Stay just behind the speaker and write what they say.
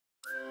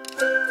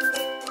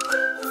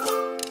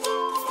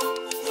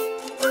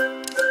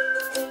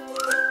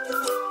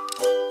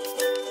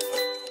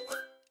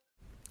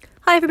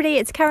Hi everybody,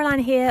 it's Caroline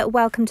here.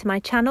 Welcome to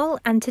my channel,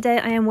 and today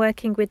I am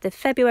working with the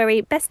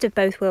February Best of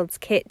Both Worlds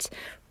kit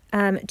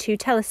to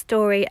tell a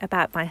story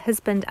about my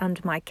husband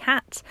and my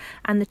cat.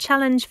 And the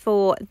challenge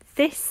for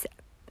this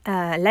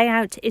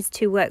layout is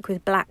to work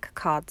with black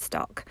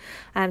cardstock.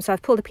 So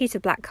I've pulled a piece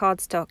of black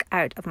cardstock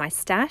out of my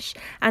stash,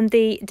 and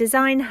the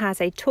design has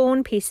a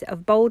torn piece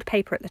of bold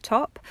paper at the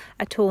top,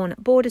 a torn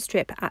border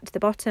strip at the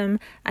bottom,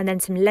 and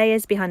then some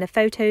layers behind the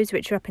photos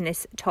which are up in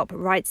this top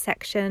right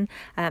section,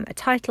 a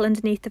title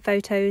underneath the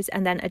photos,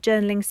 and then a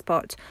journaling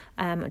spot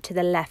to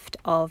the left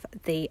of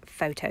the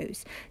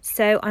photos.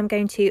 So I'm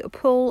going to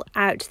pull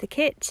out the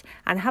kit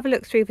and have a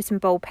look through for some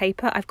bold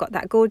paper. I've got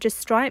that gorgeous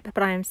stripe,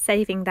 but I am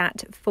saving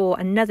that for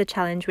another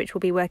challenge which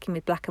will be working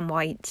with black and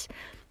white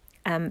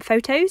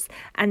photos.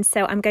 And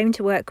so I'm going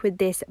to work with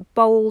this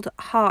bold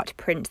heart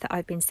print that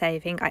I've been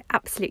saving. I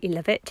absolutely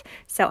love it.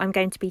 So I'm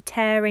going to be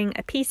tearing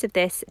a piece of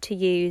this to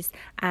use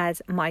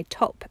as my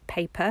top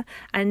paper,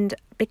 and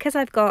because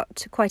I've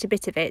got quite a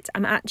bit of it,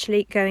 I'm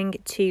actually going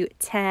to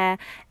tear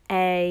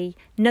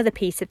another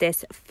piece of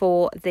this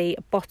for the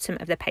bottom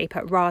of the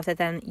paper rather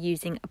than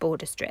using a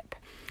border strip.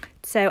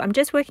 So I'm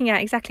just working out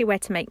exactly where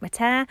to make my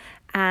tear,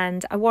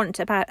 and I want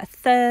about a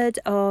third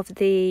of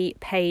the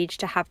page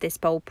to have this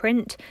bold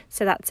print,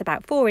 so that's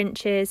about 4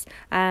 inches,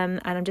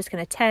 and I'm just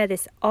going to tear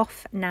this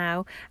off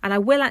now. And I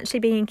will actually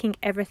be inking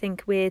everything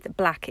with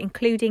black,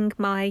 including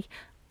my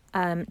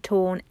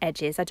torn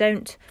edges. I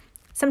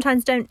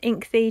sometimes don't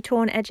ink the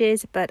torn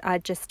edges, but I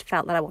just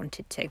felt that I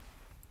wanted to.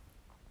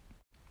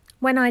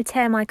 When I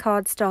tear my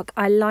cardstock,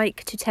 I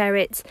like to tear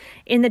it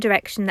in the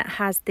direction that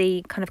has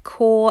the kind of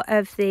core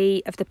of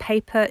the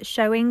paper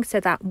showing,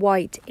 so that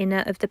white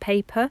inner of the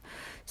paper.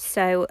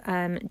 So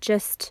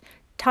just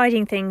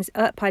tidying things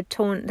up,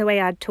 the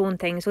way I'd torn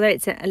things, although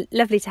it's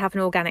lovely to have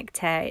an organic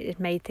tear, it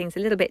made things a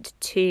little bit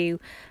too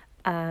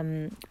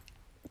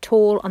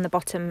tall on the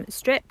bottom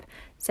strip.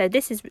 So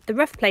this is the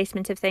rough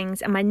placement of things,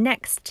 and my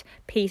next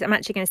piece, I'm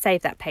actually going to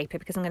save that paper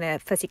because I'm going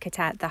to fussy cut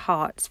out the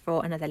hearts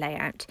for another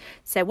layout.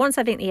 So once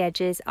I've inked the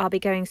edges, I'll be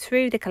going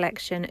through the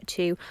collection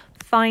to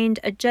find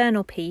a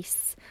journal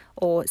piece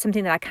or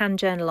something that I can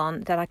journal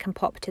on that I can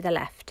pop to the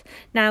left.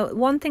 Now,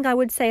 one thing I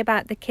would say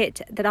about the kit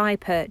that I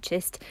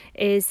purchased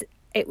is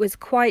it was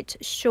quite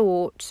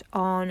short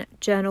on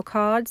journal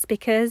cards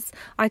because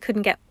I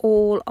couldn't get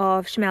all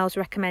of Shimelle's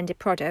recommended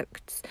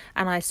products,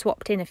 and I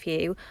swapped in a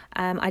few.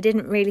 I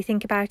didn't really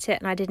think about it,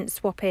 and I didn't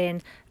swap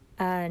in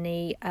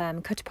any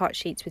cut apart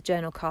sheets with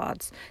journal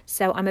cards,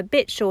 so I'm a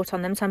bit short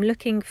on them. So I'm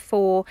looking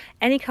for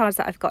any cards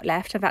that I've got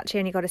left. I've actually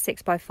only got a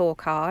 6x4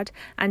 card,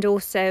 and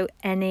also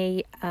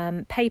any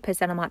papers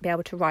that I might be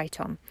able to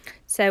write on.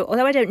 So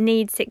although I don't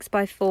need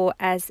 6x4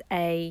 as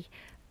a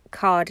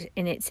card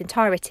in its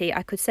entirety,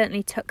 I could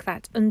certainly tuck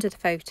that under the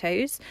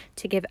photos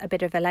to give a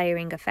bit of a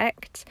layering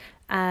effect.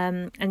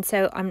 And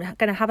so I'm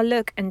going to have a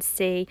look and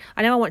see.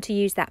 I know I want to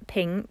use that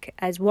pink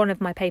as one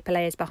of my paper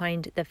layers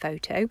behind the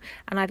photo,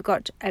 and I've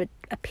got a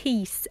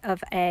piece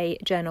of a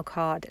journal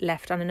card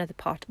left on another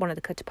part, one of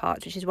the cutter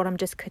parts, which is what I'm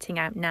just cutting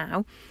out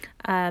now.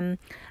 And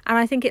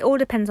I think it all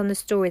depends on the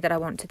story that I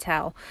want to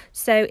tell.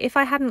 So if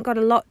I hadn't got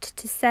a lot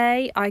to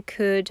say, I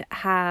could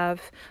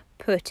have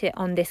put it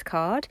on this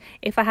card.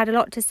 If I had a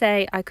lot to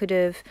say, I could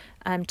have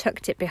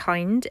tucked it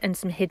behind and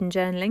some hidden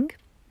journaling,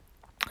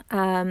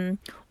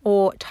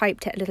 or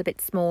typed it a little bit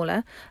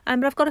smaller,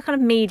 but I've got a kind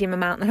of medium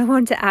amount that I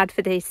want to add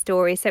for these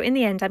stories. So in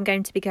the end, I'm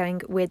going to be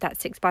going with that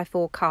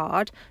 6x4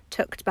 card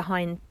tucked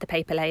behind the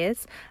paper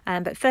layers,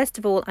 but first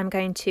of all I'm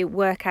going to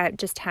work out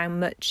just how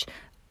much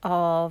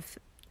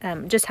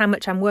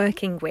I'm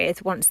working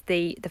with once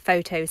the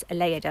photos are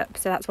layered up.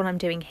 So that's what I'm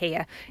doing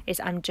here, is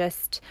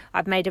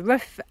I've made a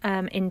rough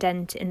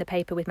indent in the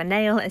paper with my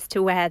nail as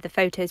to where the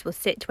photos will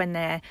sit when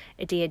they're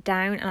adhered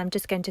down, and I'm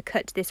just going to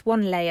cut this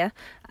one layer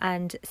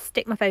and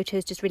stick my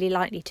photos just really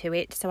lightly to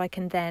it, so I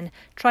can then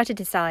try to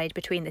decide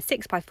between the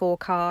 6x4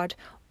 card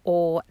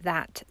or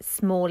that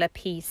smaller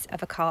piece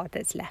of a card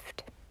that's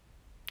left.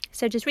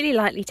 So just really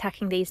lightly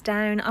tacking these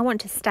down. I want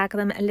to stagger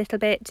them a little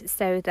bit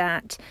so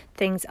that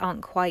things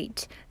aren't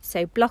quite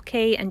so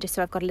blocky, and just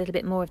so I've got a little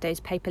bit more of those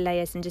paper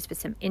layers, and just for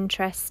some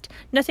interest.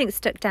 Nothing's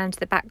stuck down to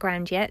the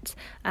background yet,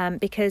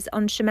 because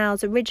on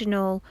Shimelle's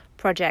original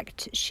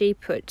project she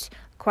put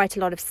quite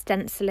a lot of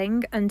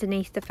stenciling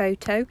underneath the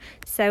photo,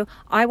 so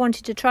I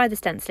wanted to try the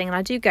stenciling, and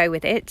I do go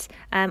with it.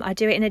 I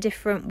do it in a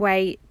different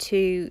way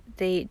to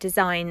the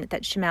design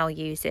that Shimelle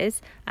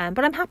uses,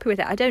 but I'm happy with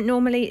it. I don't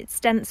normally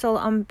stencil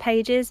on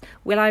pages.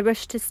 Will I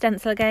rush to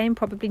stencil again?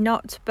 Probably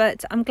not,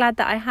 but I'm glad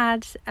that I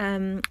had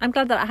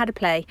a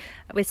play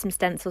with some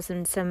stencils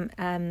and some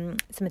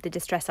of the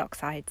distress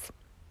oxides.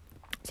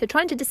 So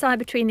trying to decide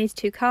between these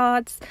two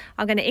cards,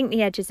 I'm going to ink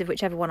the edges of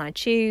whichever one I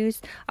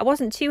choose. I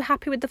wasn't too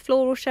happy with the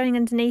floral showing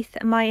underneath,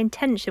 and my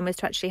intention was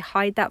to actually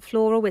hide that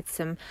floral with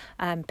some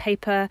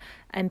paper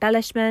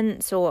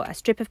embellishments or a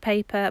strip of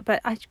paper, but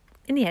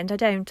in the end I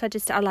don't.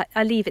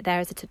 I leave it there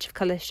as a touch of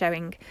colour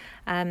showing.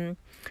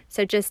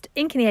 So just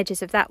inking the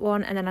edges of that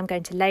one, and then I'm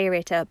going to layer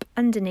it up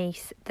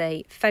underneath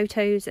the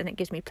photos, and it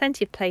gives me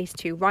plenty of place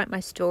to write my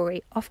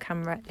story off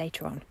camera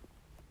later on.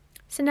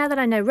 So now that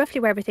I know roughly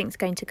where everything's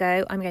going to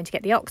go, I'm going to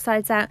get the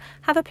oxides out,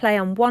 have a play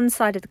on one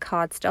side of the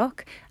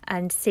cardstock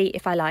and see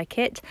if I like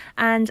it.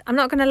 And I'm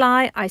not going to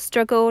lie, I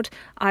struggled.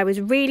 I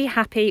was really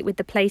happy with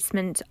the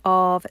placement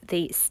of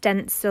the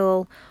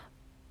stencil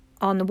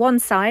on the one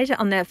side,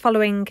 on the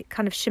following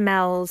kind of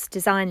shimelle's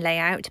design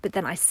layout, but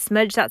then I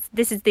smudged,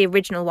 this is the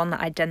original one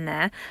that I'd done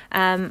there,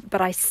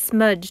 but I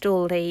smudged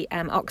all the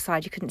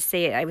oxide. You couldn't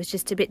see it, it was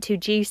just a bit too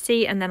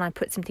juicy, and then I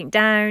put something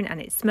down and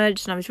it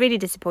smudged, and I was really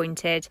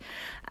disappointed.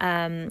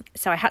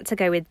 So I had to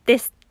go with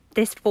this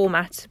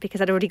format because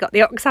I'd already got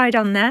the oxide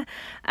on there,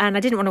 and I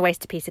didn't want to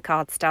waste a piece of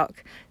cardstock.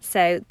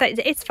 So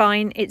it's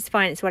fine, it's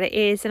what it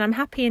is, and I'm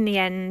happy in the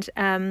end.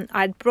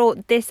 I'd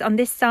brought this on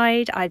this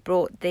side, I'd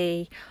brought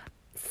the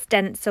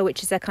stencil,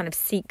 which is a kind of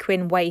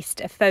sequin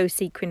waist, a faux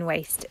sequin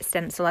waist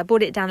stencil. I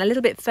brought it down a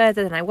little bit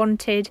further than I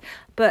wanted,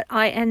 but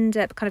I end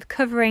up kind of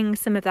covering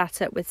some of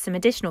that up with some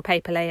additional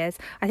paper layers.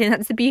 I think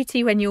that's the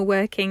beauty when you're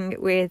working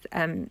with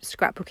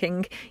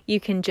scrapbooking.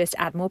 You can just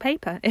add more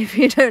paper. If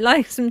you don't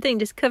like something,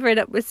 just cover it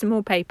up with some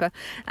more paper.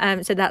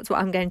 So that's what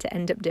I'm going to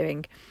end up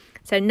doing.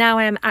 So now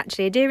I am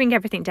actually adhering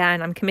everything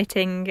down, I'm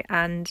committing,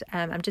 and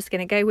I'm just going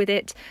to go with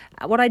it.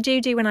 What I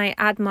do when I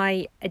add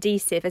my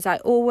adhesive is I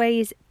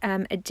always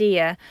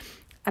adhere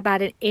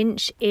about 1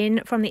 inch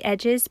in from the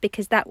edges,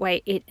 because that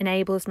way it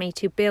enables me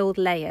to build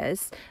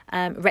layers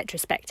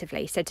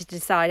retrospectively. So to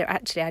decide,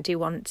 actually I do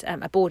want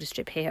a border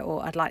strip here,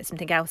 or I'd like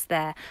something else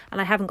there,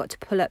 and I haven't got to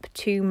pull up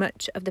too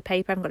much of the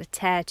paper, I haven't got to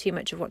tear too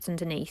much of what's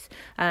underneath.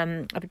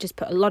 I would just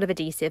put a lot of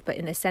adhesive, but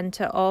in the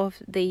centre of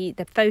the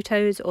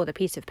photos or the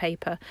piece of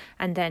paper,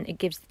 and then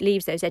it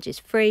leaves those edges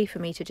free for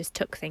me to just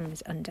tuck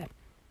things under.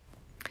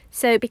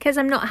 So because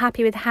I'm not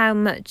happy with how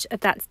much of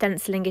that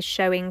stenciling is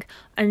showing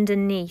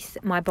underneath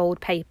my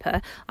bold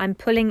paper, I'm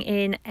pulling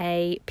in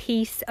a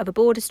piece of a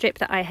border strip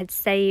that I had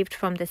saved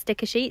from the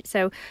sticker sheet.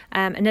 So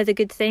another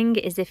good thing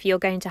is, if you're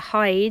going to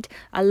hide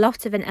a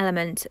lot of an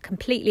element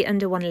completely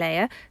under one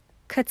layer,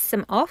 cut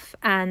some off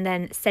and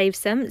then save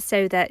some,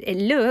 so that it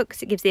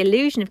gives the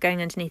illusion of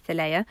going underneath the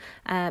layer,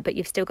 but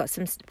you've still got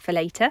some for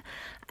later.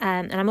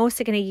 And I'm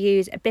also going to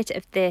use a bit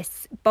of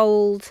this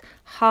bold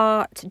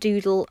heart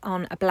doodle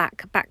on a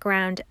black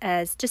background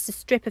as just a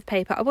strip of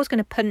paper. I was going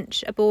to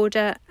punch a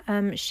border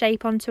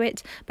shape onto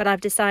it, but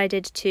I've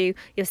decided to,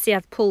 you'll see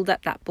I've pulled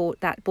up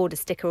that border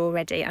sticker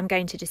already. I'm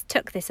going to just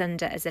tuck this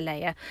under as a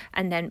layer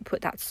and then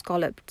put that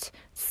scalloped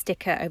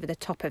sticker over the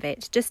top of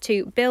it, just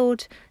to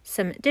build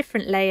some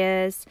different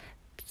layers.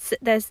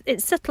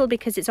 It's subtle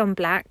because it's on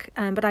black,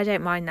 but I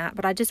don't mind that.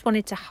 But I just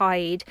wanted to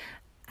hide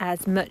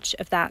as much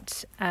of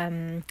that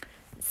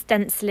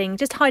stenciling,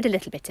 just hide a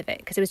little bit of it,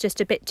 because it was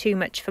just a bit too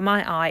much for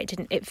my eye.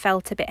 It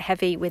felt a bit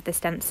heavy with the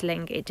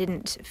stenciling. It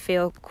didn't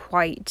feel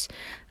quite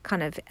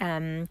kind of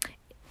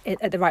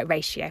at the right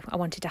ratio. I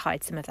wanted to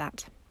hide some of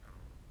that.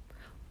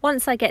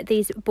 Once I get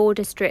these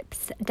border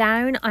strips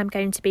down, I'm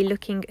going to be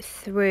looking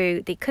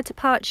through the cut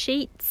apart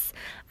sheets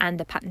and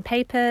the pattern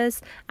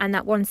papers and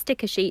that one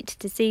sticker sheet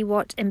to see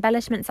what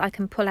embellishments I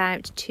can pull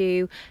out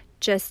to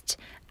just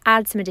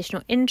add some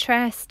additional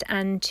interest,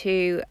 and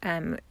to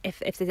if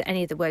there's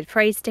any of the word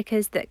phrase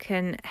stickers that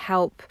can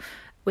help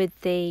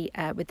with the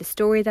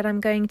story that I'm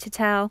going to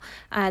tell.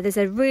 There's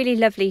a really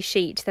lovely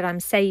sheet that I'm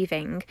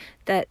saving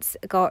that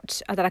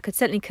I could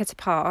certainly cut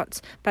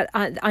apart, but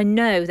I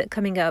know that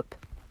coming up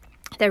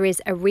there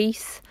is a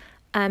wreath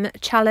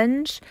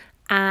challenge,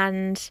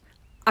 and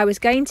I was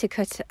going to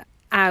cut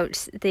out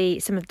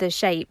some of the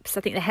shapes,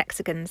 I think the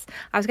hexagons.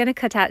 I was going to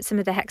cut out some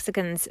of the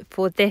hexagons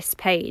for this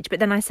page,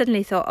 but then I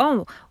suddenly thought,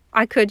 oh,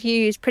 I could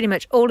use pretty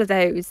much all of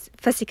those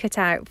fussy cut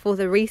out for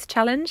the wreath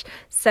challenge.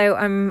 So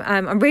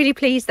I'm really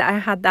pleased that I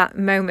had that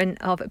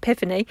moment of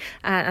epiphany,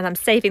 and I'm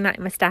saving that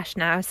in my stash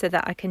now so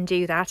that I can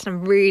do that. And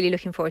I'm really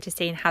looking forward to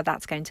seeing how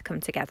that's going to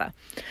come together.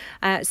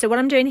 So what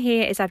I'm doing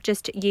here is I've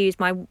just used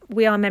my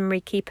We Are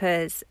Memory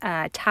Keepers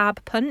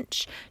tab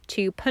punch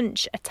to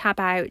punch a tab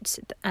out,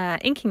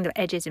 inking the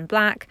edges in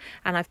black,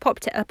 and I've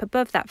popped it up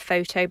above that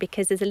photo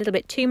because there's a little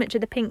bit too much of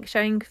the pink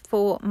showing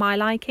for my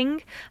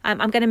liking.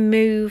 I'm going to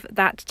move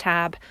that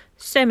tab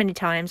so many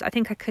times. I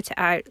think I cut it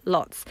out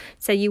lots,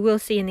 so you will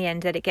see in the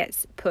end that it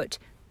gets put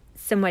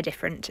somewhere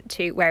different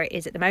to where it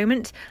is at the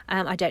moment.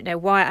 I don't know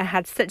why I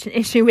had such an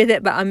issue with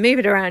it, but I'm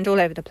moving around all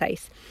over the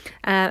place.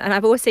 And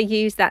I've also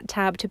used that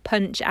tab to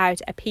punch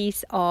out a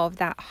piece of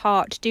that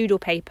heart doodle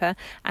paper,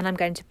 and I'm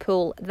going to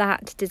pull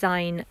that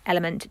design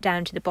element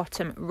down to the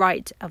bottom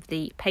right of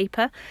the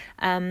paper.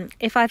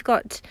 If I've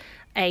got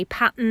a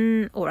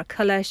pattern or a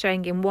colour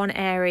showing in one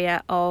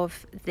area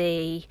of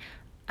the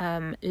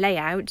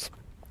layout,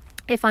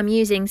 if I'm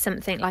using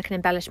something like an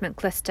embellishment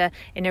cluster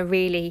in a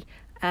really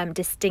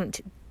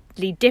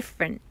distinctly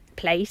different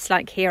place,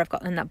 like here I've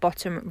got in that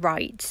bottom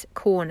right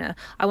corner,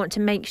 I want to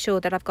make sure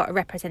that I've got a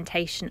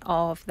representation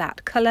of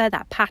that colour,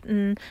 that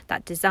pattern,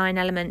 that design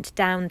element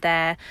down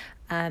there,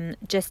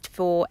 just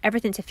for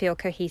everything to feel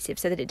cohesive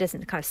so that it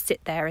doesn't kind of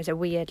sit there as a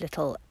weird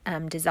little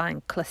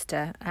design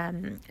cluster,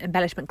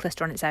 embellishment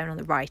cluster on its own on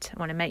the right. I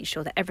want to make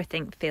sure that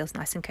everything feels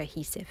nice and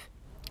cohesive.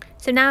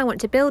 So now I want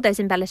to build those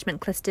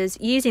embellishment clusters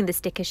using the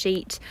sticker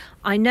sheet.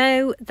 I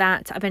know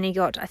that I've only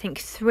got, I think,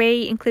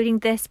 3, including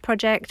this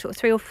project, or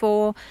 3 or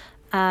 4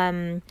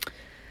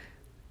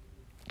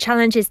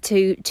 challenges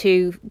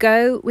to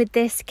go with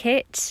this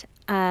kit.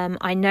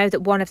 I know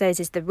that one of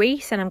those is the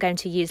wreath, and I'm going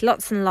to use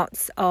lots and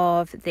lots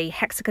of the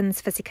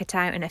hexagons fussy cut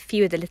out and a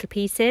few of the little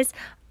pieces.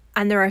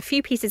 And there are a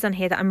few pieces on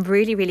here that I'm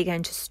really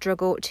going to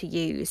struggle to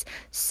use.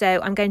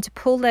 So I'm going to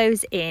pull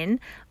those in.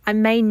 I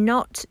may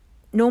not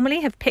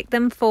normally have picked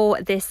them for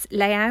this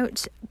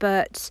layout,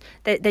 but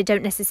they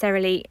don't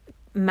necessarily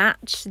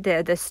match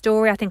the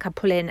story. I think I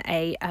pull in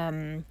a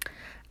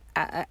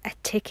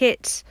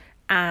ticket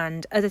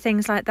and other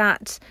things like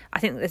that. I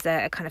think there's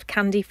a kind of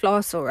candy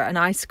floss or an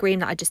ice cream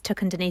that I just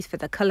tuck underneath for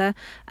the colour,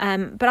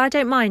 but I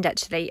don't mind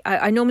actually.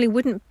 I normally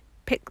wouldn't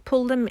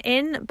pull them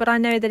in, but I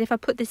know that if I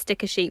put this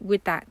sticker sheet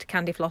with that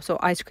candy floss or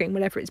ice cream,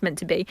 whatever it's meant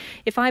to be,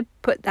 if I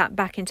put that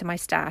back into my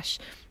stash,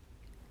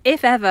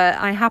 if ever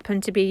I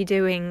happen to be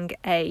doing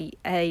a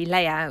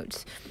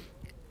layout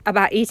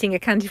about eating a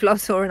candy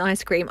floss or an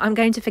ice cream, I'm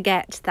going to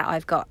forget that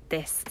I've got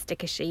this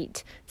sticker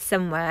sheet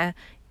somewhere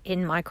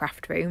in my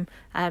craft room.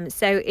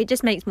 So it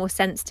just makes more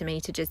sense to me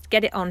to just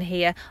get it on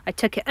here. I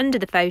tuck it under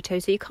the photo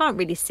so you can't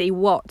really see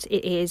what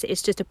it is.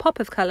 It's just a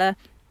pop of colour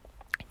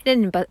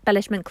in an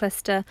embellishment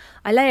cluster.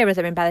 I layer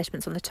other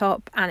embellishments on the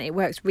top and it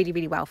works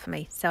really well for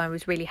me. So I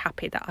was really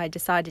happy that I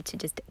decided to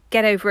just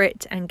get over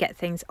it and get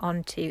things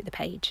onto the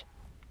page.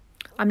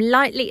 I'm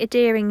lightly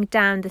adhering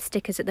down the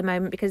stickers at the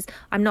moment because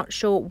I'm not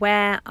sure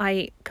where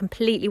I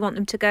completely want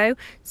them to go.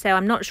 So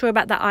I'm not sure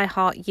about that I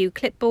Heart You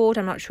clipboard.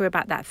 I'm not sure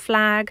about that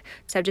flag.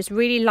 So I've just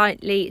really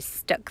lightly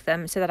stuck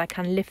them so that I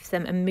can lift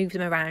them and move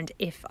them around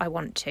if I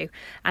want to.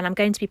 And I'm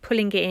going to be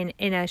pulling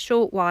in a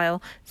short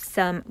while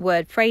some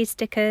word phrase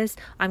stickers.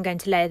 I'm going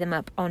to layer them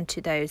up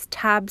onto those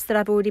tabs that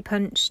I've already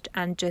punched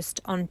and just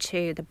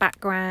onto the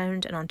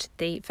background and onto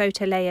the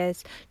photo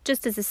layers,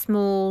 just as a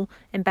small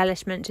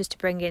embellishment, just to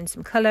bring in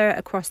some colour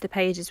across the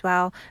page as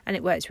well, and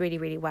it works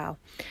really well.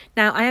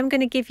 Now I am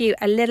going to give you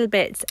a little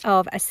bit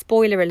of a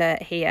spoiler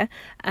alert here,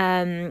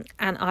 and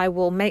I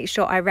will make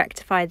sure I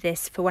rectify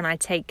this for when I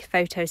take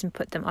photos and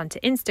put them onto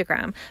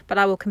Instagram, but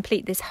I will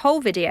complete this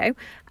whole video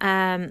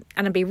and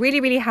I'll be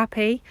really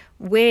happy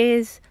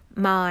with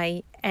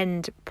my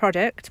end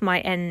product, my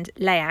end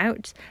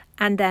layout,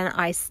 and then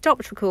I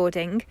stopped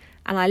recording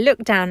and I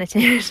looked down at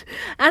it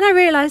and I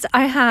realised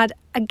I had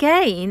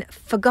again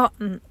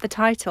forgotten the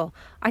title.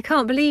 I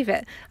can't believe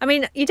it. I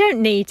mean, you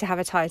don't need to have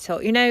a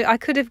title, you know.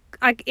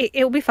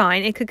 It'll be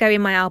fine, it could go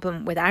in my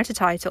album without a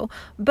title,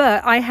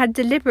 but I had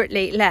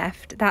deliberately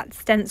left that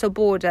stencil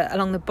border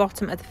along the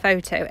bottom of the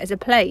photo as a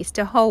place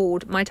to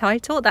hold my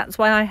title. That's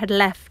why I had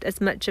left as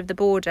much of the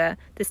border,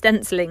 the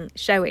stenciling,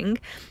 showing,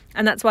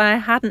 and that's why I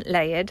hadn't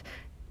layered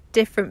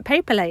different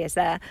paper layers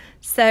there.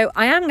 So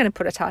I am going to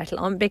put a title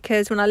on,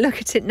 because when I look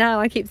at it now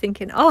I keep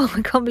thinking, oh,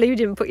 I can't believe you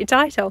didn't put your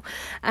title.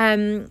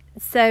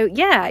 So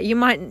yeah, you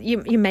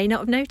may not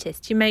have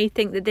noticed. You may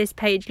think that this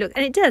page and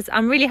it does,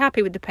 I'm really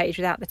happy with the page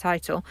without the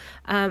title,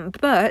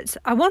 but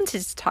I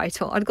wanted a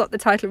title. I'd got the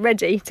title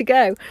ready to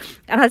go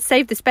and I'd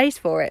saved the space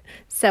for it.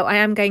 So I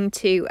am going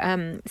to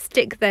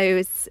stick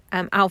those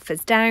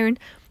alphas down,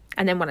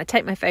 and then when I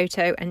take my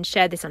photo and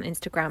share this on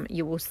Instagram,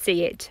 you will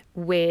see it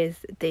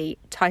with the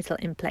title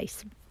in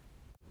place.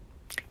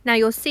 Now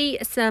you'll see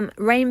some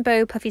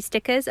rainbow puffy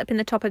stickers up in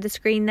the top of the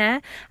screen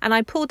there, and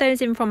I pulled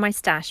those in from my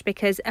stash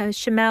because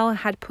Shimelle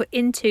had put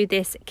into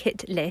this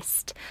kit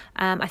list,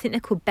 I think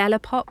they're called Bella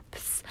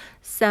Pops,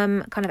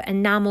 some kind of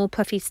enamel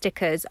puffy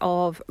stickers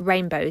of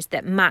rainbows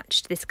that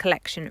matched this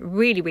collection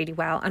really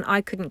well, and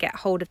I couldn't get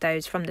hold of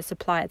those from the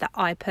supplier that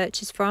I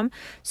purchased from,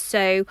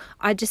 so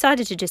I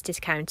decided to just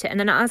discount it. And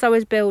then as I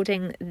was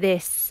building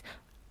this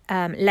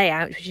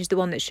layout, which is the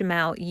one that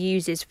Shimelle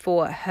uses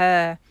for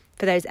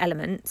those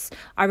elements,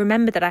 I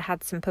remembered that I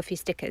had some puffy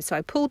stickers, so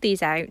I pulled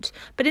these out,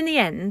 but in the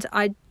end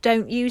I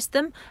don't use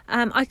them.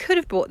 I could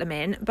have brought them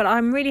in, but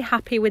I'm really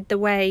happy with the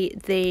way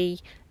the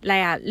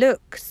layout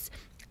looks.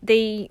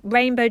 The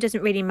rainbow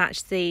doesn't really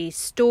match the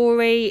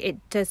story. It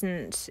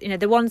doesn't, you know,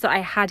 the ones that I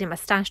had in my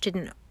stash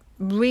didn't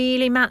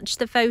really match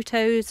the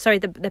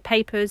the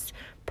papers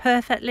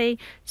perfectly,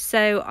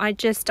 so I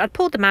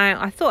pulled them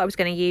out. I thought I was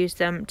going to use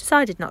them,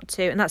 decided not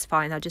to, and that's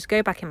fine. I'll just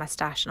go back in my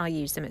stash and I'll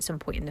use them at some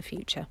point in the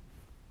future.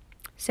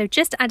 So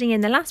just adding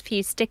in the last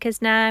few stickers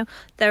now.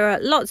 There are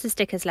lots of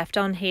stickers left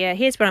on here.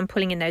 Here's where I'm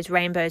pulling in those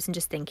rainbows and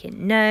just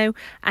thinking no.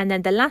 And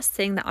then the last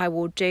thing that I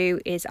will do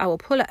is I will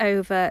pull it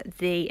over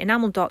the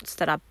enamel dots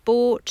that I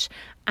bought,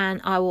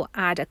 and I will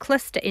add a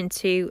cluster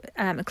into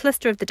a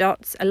cluster of the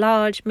dots, a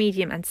large,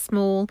 medium and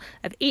small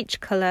of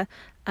each colour,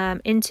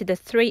 into the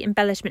 3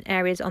 embellishment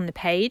areas on the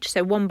page.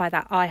 So one by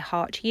that I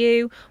heart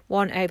you,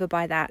 one over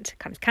by that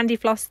kind of candy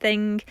floss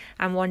thing,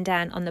 and one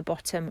down on the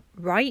bottom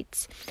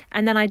right.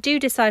 And then I do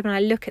decide when I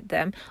look at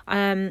them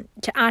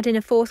to add in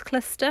a 4th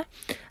cluster.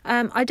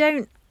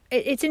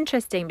 It's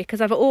interesting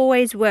because I've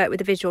always worked with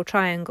a visual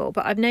triangle,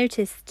 but I've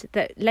noticed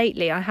that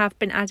lately I have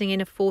been adding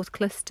in a 4th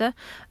cluster.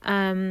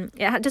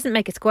 It doesn't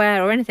make a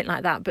square or anything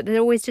like that, but there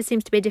always just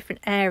seems to be a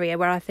different area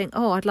where I think,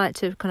 oh, I'd like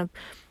to kind of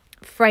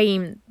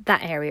frame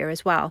that area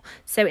as well.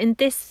 So in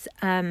this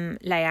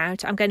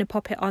layout, I'm going to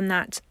pop it on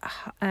that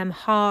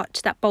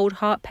that bold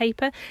heart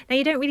paper. Now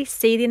you don't really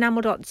see the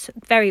enamel dots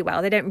very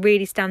well. They don't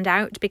really stand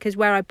out because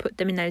where I put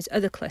them in those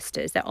other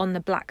clusters, they're on the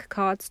black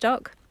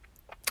cardstock.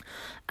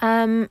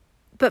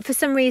 But for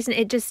some reason,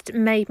 it just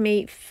made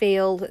me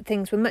feel that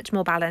things were much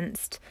more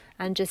balanced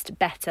and just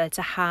better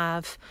to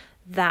have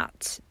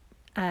that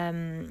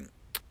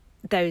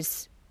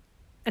those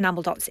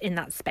enamel dots in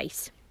that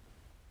space.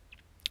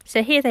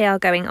 So here they are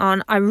going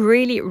on. I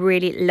really,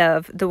 really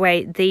love the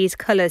way these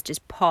colours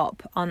just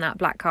pop on that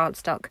black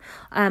cardstock.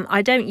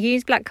 I don't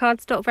use black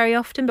cardstock very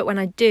often, but when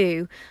I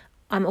do,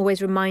 I'm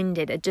always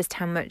reminded of just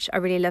how much I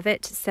really love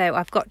it. So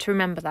I've got to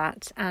remember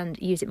that and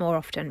use it more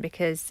often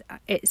because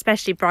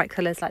especially bright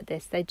colours like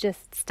this, they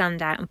just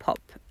stand out and pop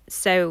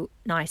so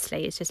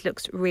nicely. It just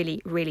looks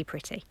really, really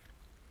pretty.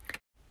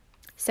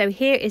 So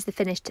here is the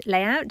finished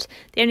layout.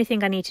 The only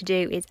thing I need to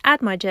do is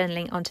add my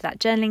journaling onto that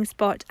journaling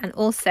spot and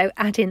also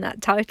add in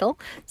that title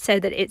so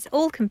that it's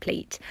all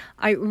complete.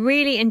 I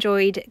really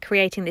enjoyed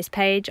creating this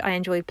page. I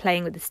enjoyed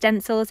playing with the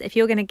stencils. If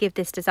you're going to give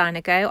this design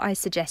a go, I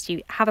suggest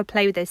you have a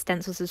play with those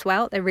stencils as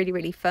well. They're really,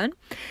 really fun.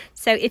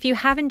 So if you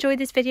have enjoyed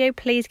this video,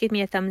 please give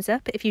me a thumbs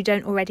up. If you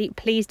don't already,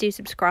 please do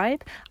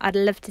subscribe. I'd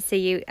love to see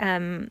you,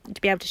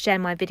 to be able to share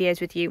my videos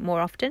with you more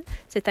often.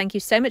 So thank you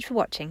so much for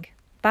watching.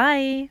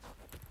 Bye.